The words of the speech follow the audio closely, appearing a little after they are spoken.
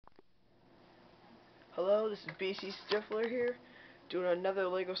Hello, this is BC Stifler here, doing another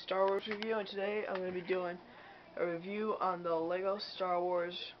LEGO Star Wars review, and today I'm going to be doing a review on the LEGO Star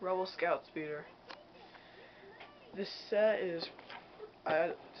Wars Rebel Scout Speeder. This set is,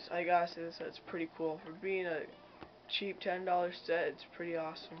 I gotta say, this set's pretty cool. For being a cheap $10 set, it's pretty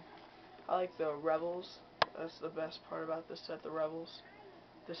awesome. I like the Rebels. That's the best part about this set, the Rebels.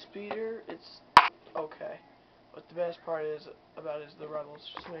 The Speeder, it's okay. But the best part about it is the Rebels.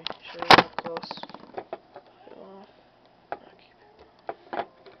 Just let me show you up close.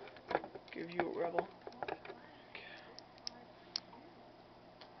 Give you a Rebel.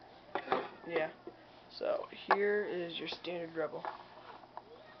 Okay. Yeah. So here is your standard Rebel.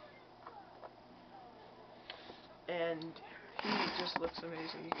 And he just looks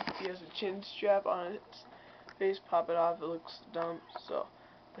amazing. He has a chin strap on its face. Pop it off, it looks dumb. So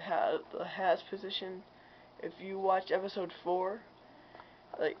the hat's position. If you watch episode 4,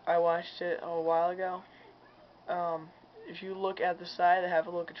 like I watched it a while ago, if you look at the side, they have a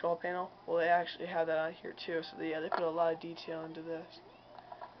little control panel. Well, they actually have that on here too. So yeah, they put a lot of detail into this.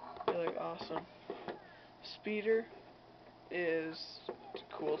 Really awesome. Speeder is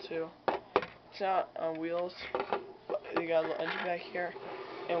cool too. It's not on wheels, but they got a little engine back here.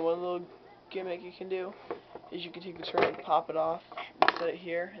 And one little gimmick you can do is you can take the turret and pop it off and set it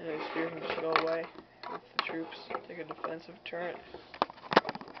here, and then the speeder can just go away with the troops. Take a defensive turret.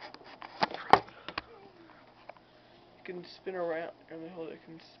 You can spin around. Let me hold it. It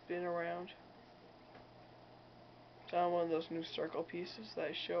can spin around. It's on one of those new circle pieces that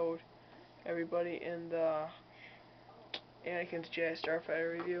I showed everybody in the Anakin's Jedi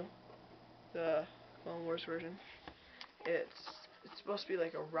Starfighter review, the Clone Wars version. It's supposed to be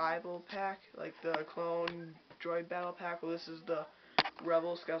like a rival pack, like the Clone Droid Battle Pack. Well, this is the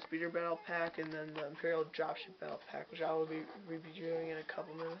Rebel Scout Speeder Battle Pack, and then the Imperial Dropship Battle Pack, which I will be reviewing in a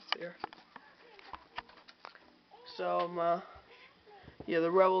couple minutes here. So, yeah,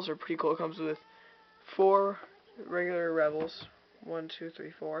 the Rebels are pretty cool. It comes with 4 regular Rebels, 1, 2,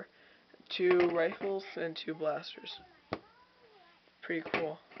 3, 4, 2 rifles, and 2 blasters. Pretty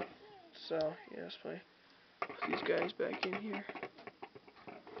cool. So, yeah, let's put these guys back in here.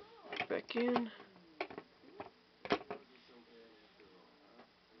 Back in.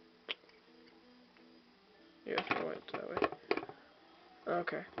 Yeah, throw it that way.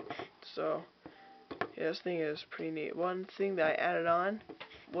 Okay. So, yeah, this thing is pretty neat. One thing that I added on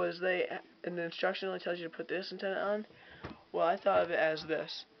was in the instruction only tells you to put this antenna on. Well, I thought of it as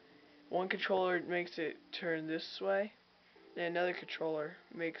this. One controller makes it turn this way, and another controller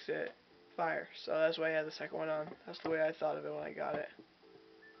makes it fire. So that's why I had the second one on. That's the way I thought of it when I got it.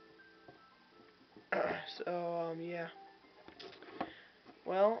 So, yeah.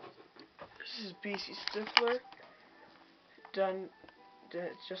 Well, this is BC Stifler.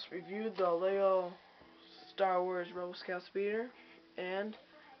 Just reviewed the LEGO Star Wars Rebel Scout Speeder, and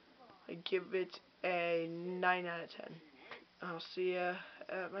I give it a 9 out of 10. I'll see ya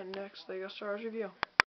at my next LEGO Star Wars review.